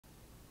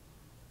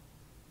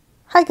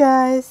Hi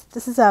guys,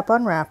 this is App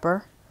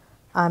Unwrapper.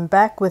 I'm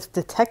back with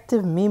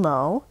Detective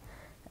Mimo,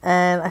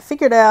 and I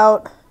figured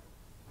out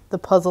the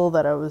puzzle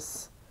that I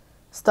was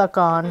stuck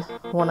on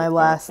when I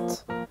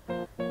last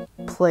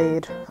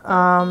played.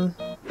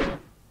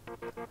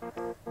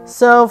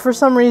 So for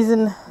some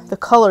reason, the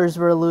colors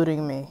were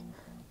eluding me.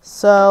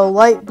 So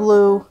light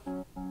blue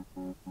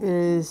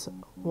is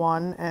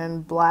 1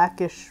 and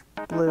blackish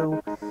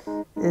blue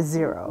is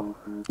 0.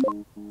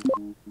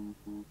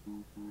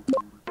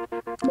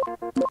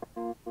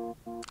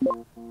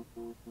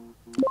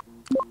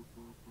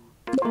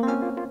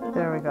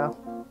 There we go.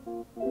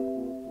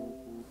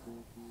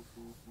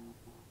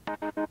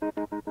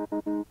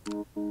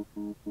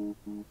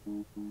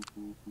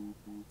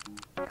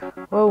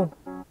 Whoa.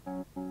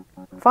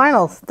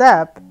 Final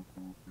step.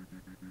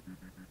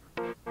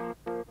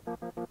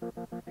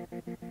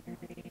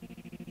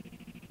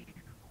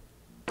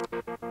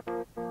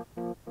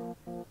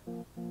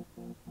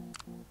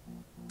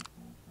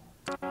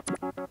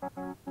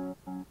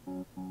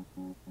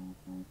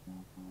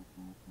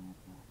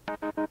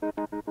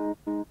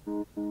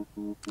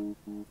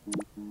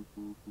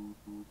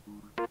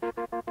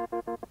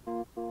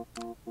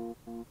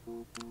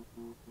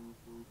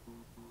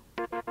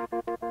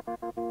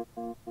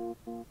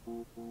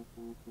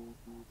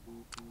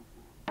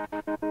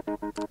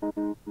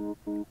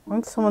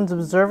 Once someone's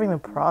observing the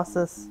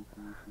process,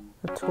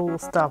 the tool will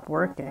stop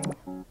working.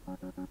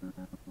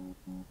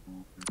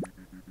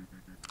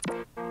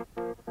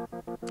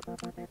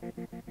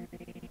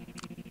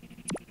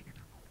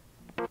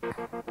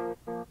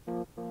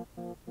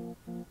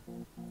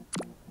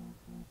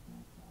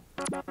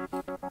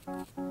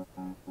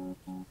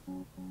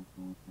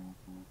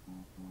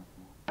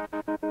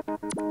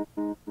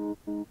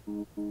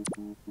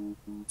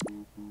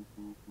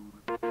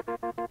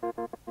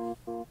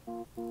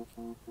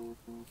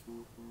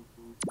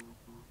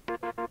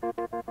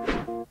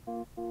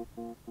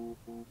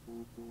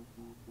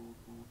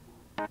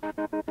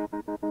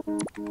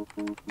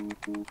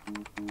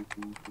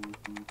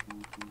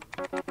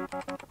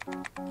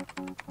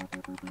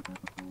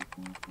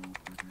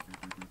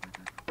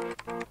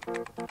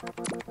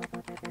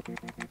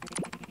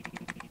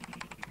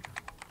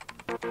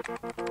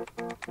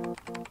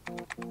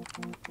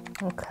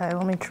 Okay,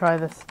 let me try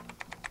this.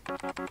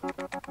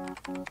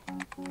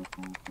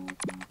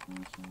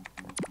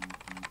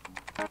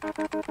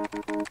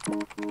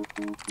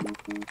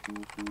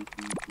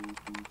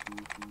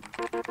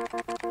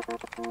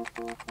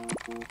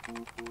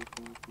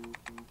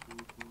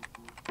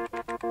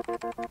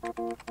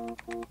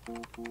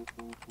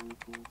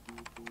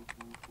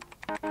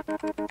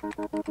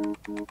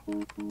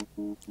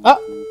 Oh!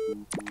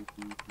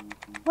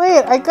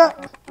 Wait, I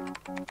got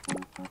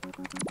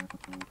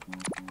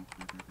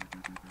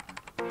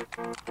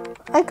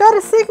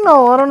a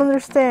signal. I don't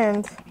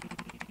understand.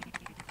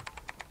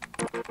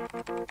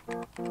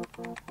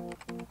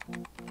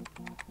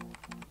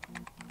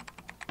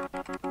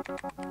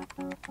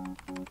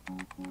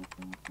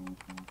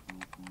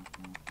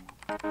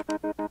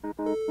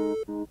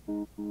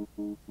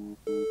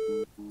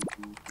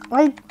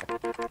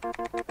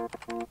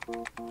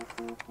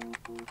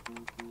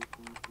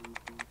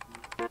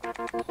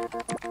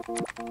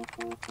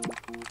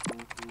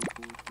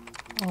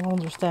 I don't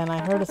understand. I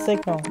heard a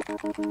signal.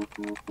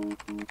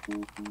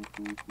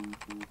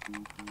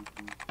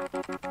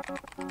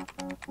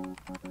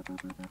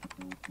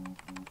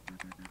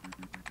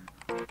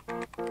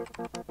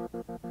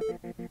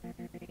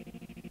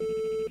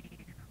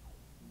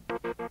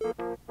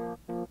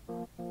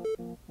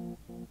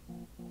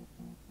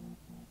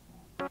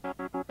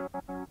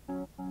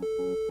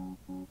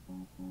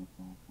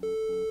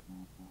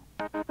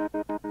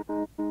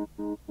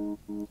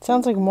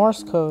 Sounds like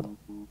Morse code.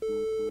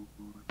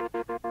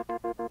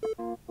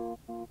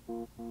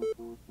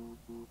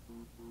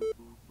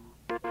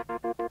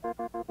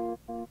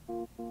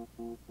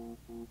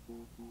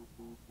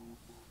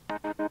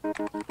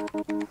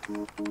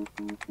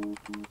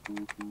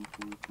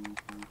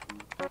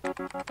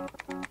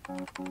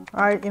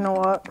 Alright, you know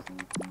what?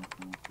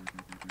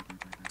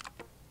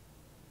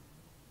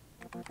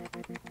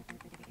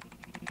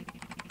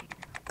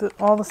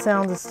 All the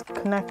sound is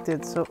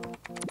connected, so...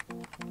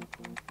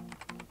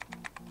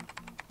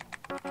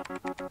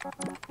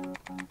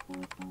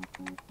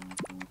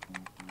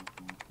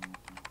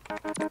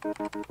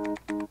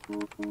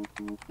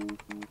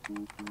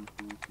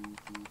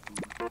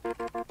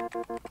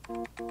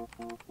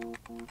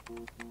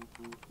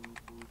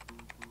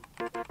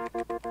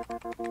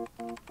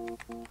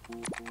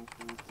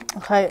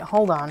 Okay,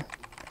 hold on.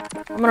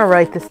 I'm gonna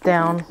write this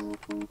down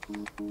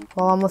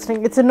while I'm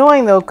listening. It's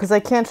annoying though, because I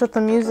can't shut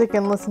the music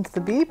and listen to the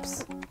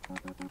beeps.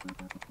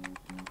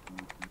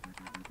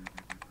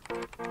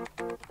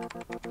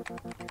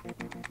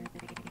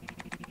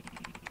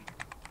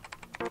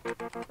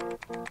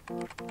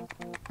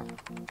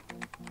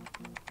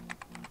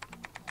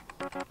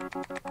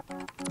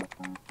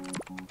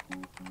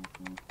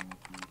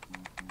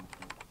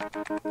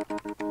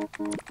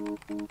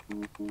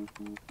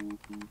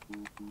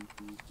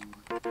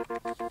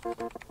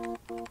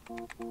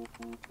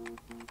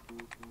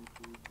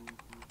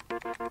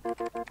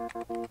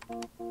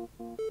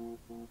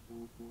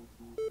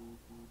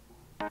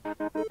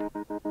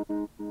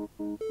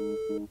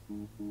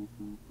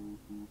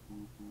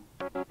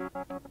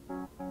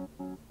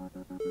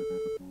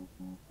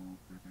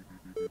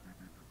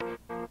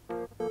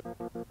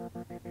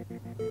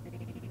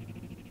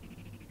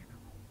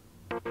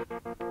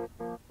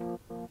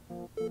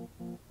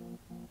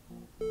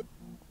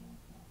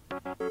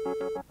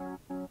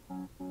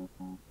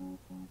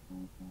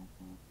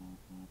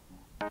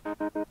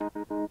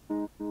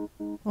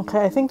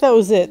 Okay, I think that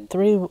was it.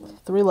 Three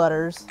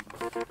letters.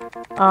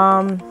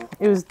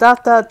 It was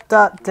dot dot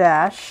dot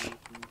dash.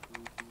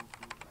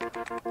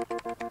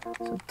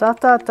 So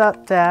dot dot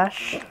dot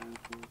dash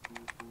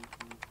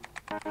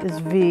is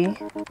V.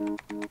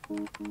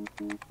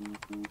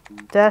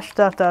 Dash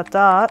dot dot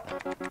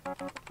dot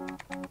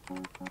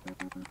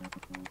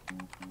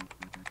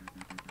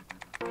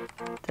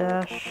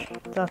dash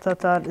dot dot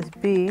dot is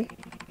B.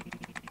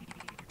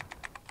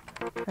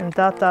 And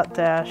dot dot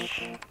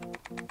dash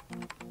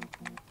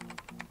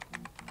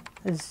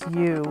is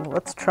U.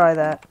 Let's try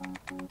that.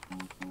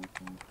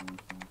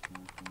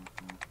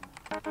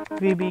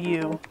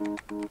 VBU.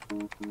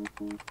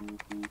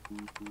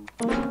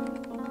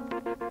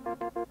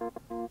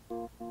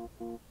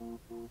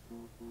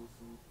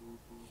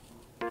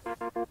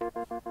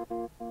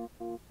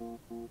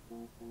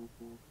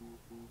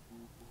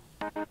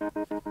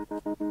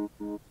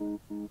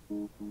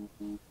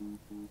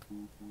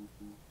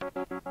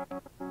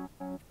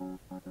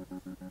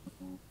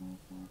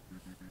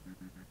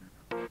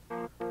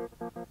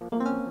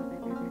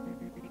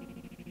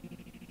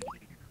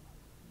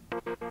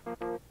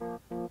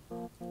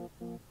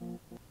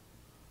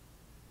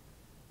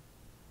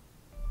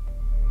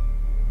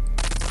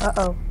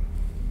 Uh-oh.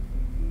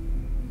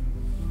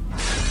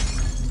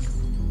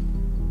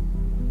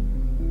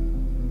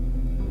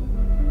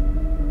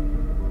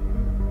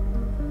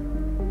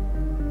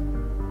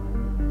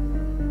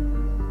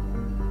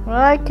 Well,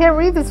 I can't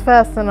read this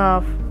fast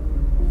enough.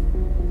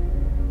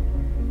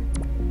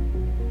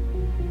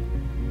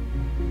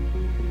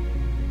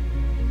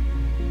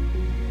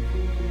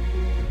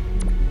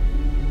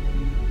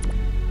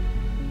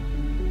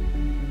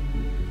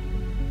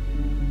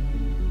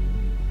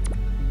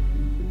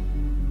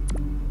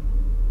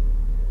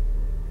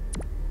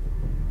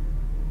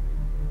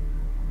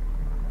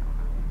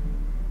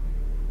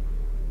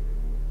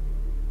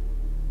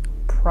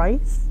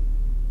 Price?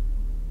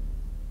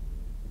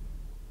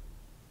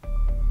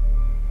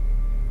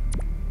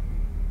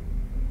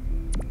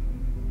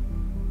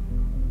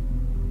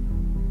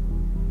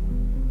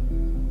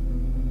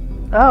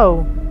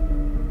 Oh.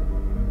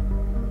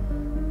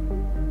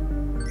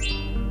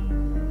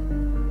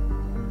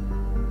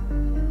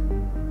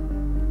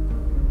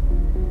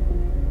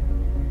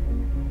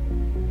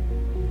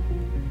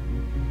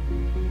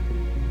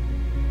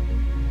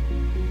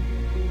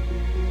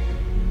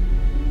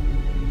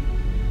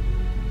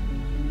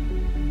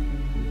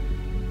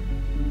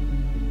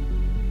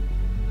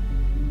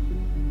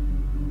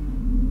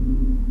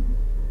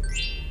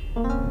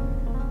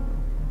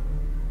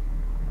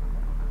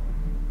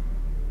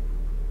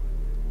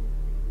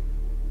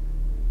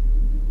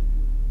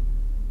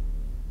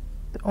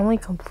 The only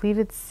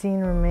completed scene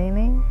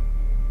remaining?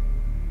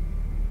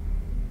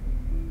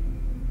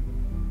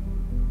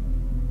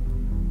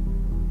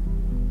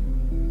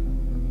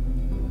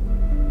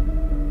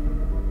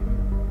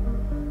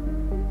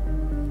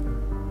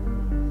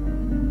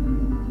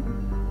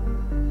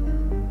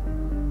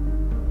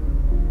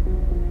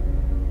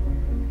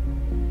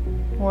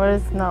 Why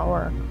does it not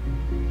work?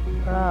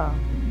 Ah.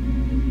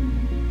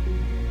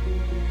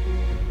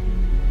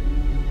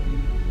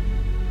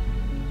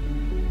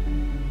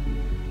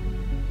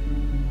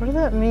 What does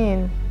that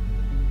mean?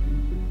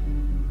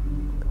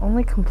 The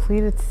only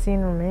completed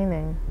scene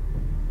remaining.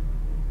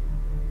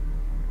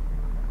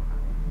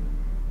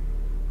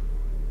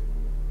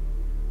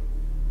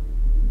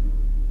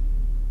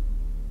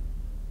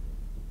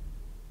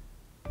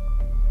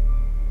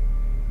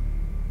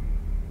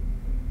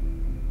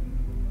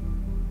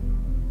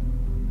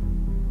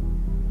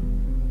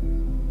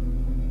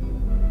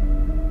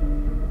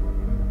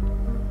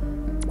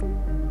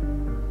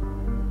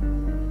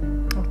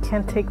 I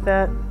can't take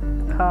that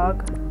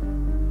cog.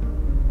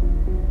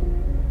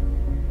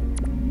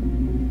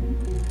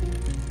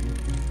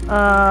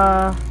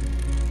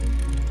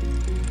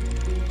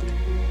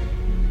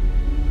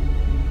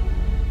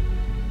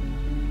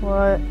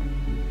 What?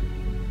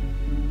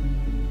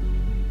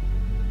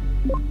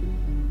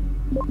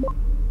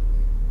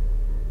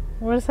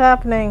 What is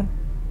happening?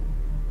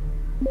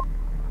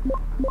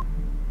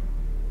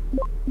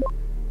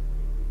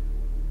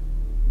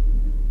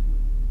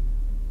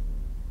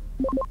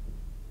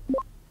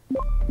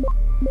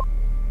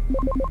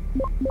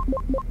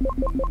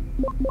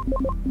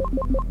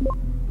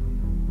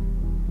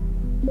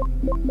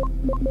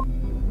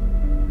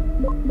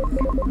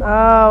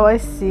 Oh, I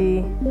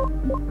see.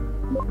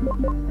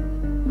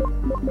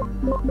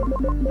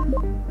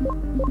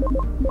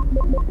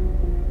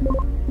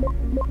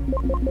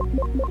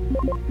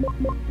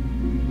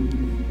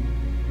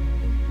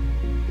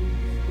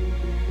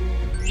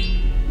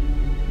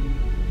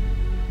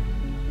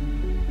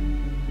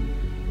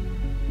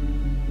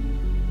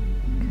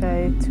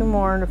 Okay, 2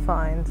 more to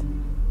find.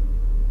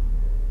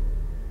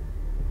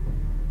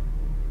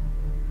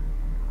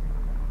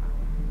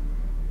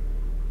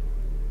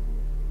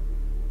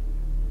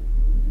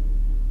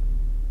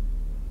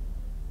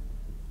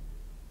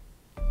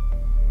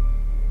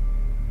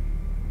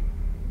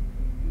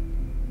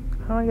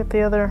 How do I get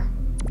the other?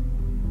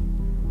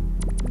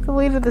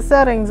 Deleted the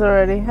settings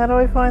already. How do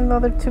I find the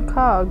other 2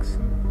 cogs?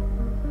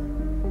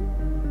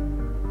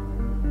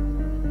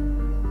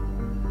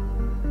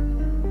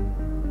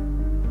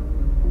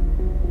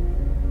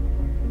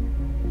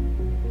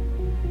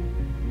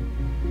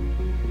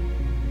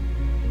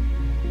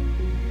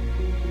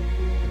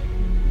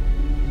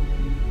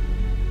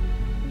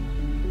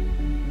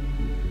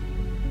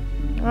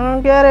 I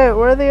don't get it.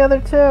 Where are the other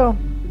 2?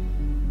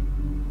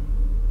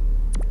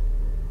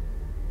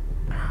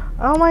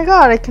 Oh my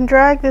god, I can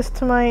drag this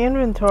to my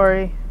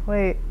inventory.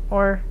 Wait,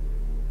 or...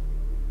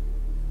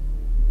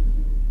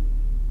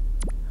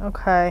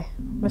 Okay,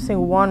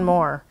 missing 1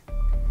 more.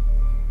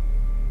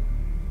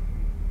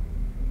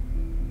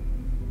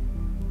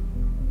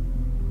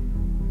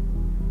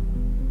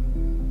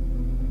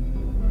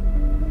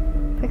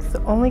 Fix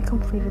the only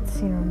completed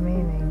scene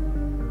remaining.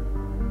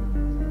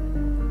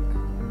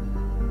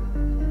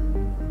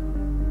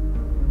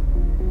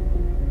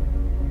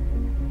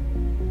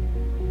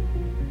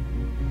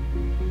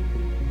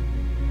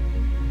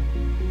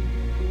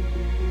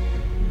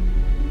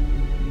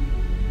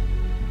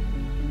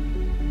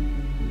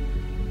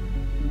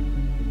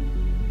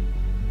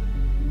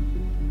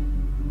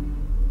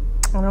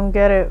 I don't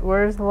get it.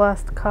 Where's the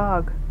last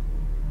cog?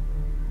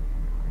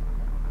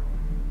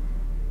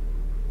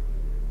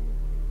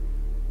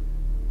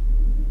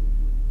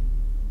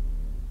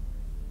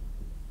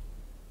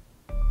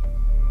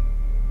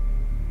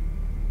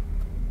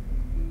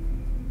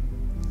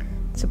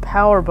 It's a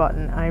power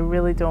button. I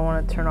really don't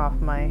want to turn off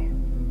my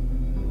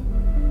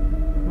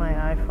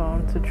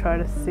iPhone to try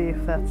to see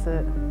if that's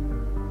it.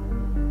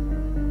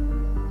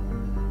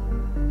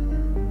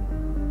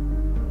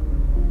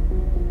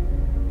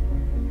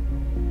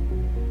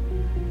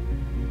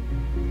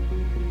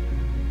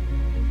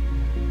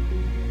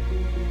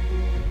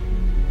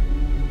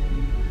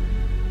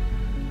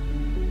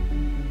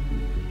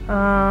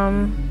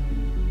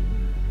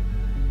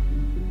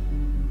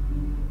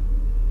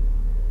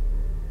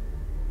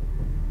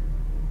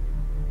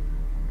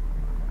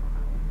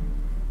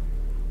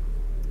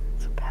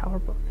 It's a power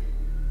button.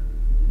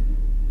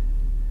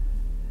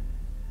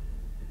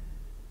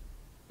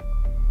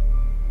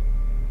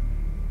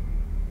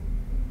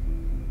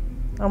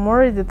 I'm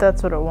worried that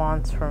that's what it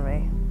wants from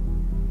me.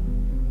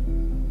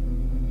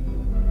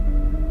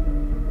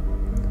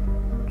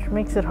 Which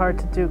makes it hard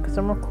to do because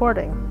I'm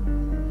recording.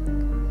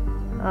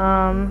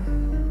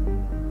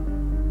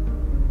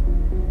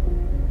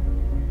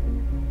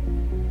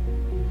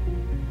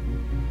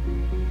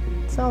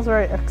 Sounds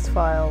very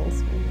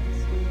X-Files.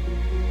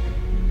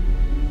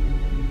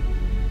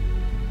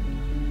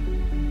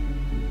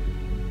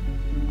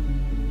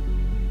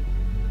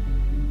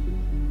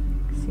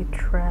 I see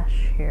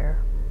trash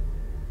here.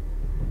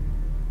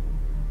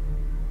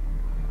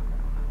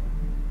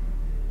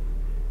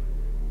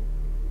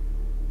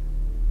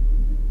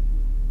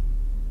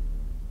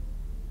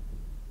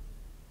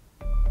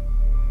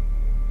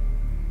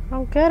 I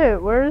don't get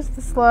it. Where is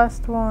this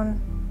last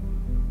one?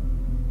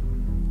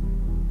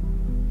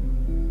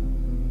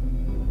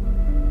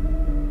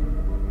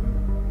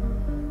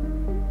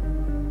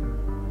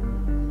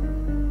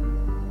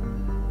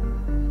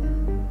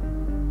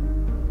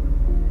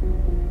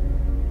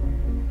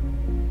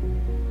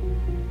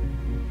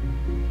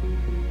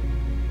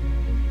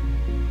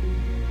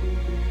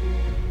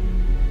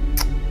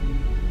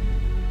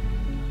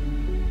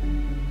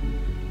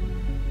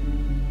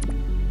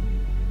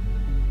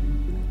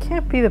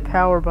 Can't be the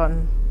power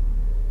button.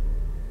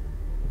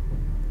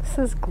 It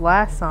says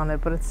glass on it,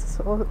 but it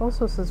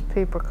also says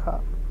paper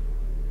cup.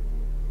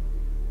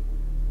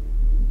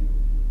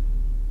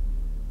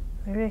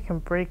 Maybe I can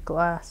break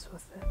glass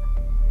with it.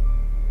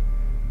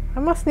 I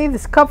must need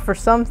this cup for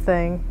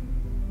something.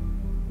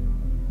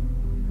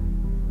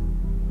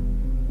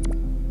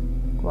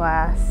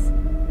 Glass.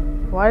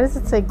 Why does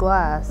it say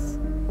glass?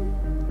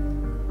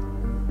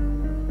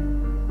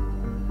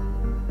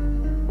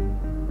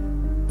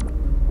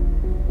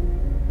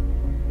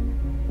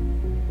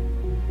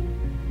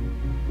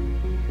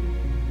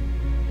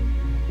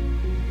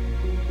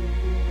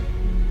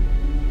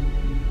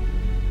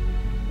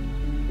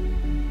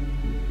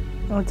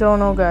 I don't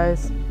know,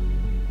 guys.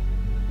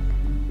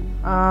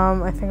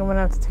 I think I'm gonna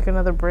have to take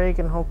another break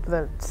and hope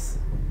that it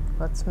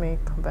lets me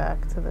come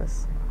back to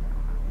this.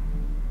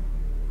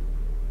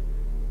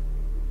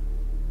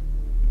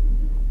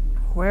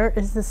 Where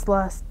is this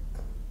last?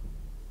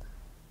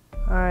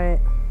 Alright.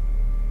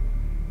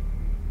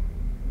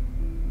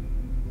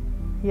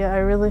 Yeah, I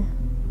really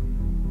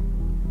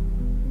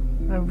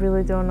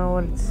don't know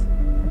what it's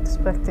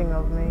expecting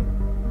of me.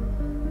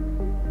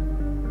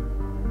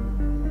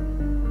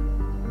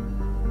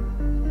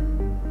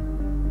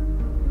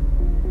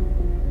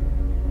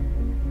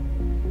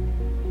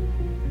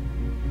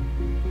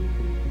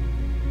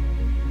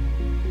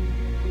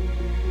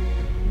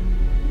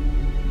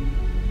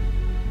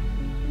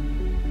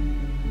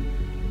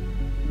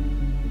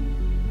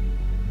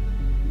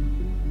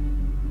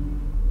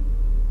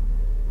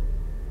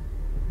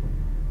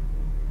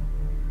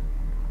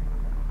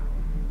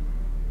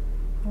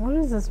 What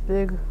is this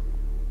big?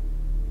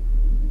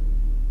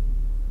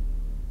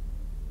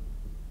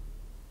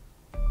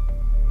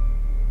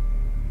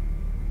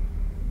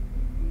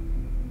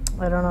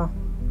 I don't know.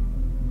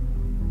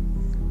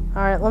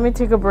 Alright, let me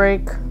take a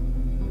break.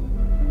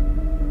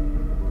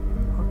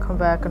 I'll come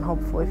back and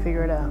hopefully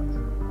figure it out.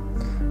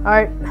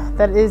 Alright,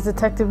 that is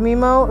Detective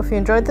Mimo. If you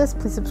enjoyed this,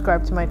 please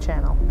subscribe to my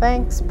channel.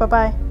 Thanks,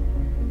 bye-bye.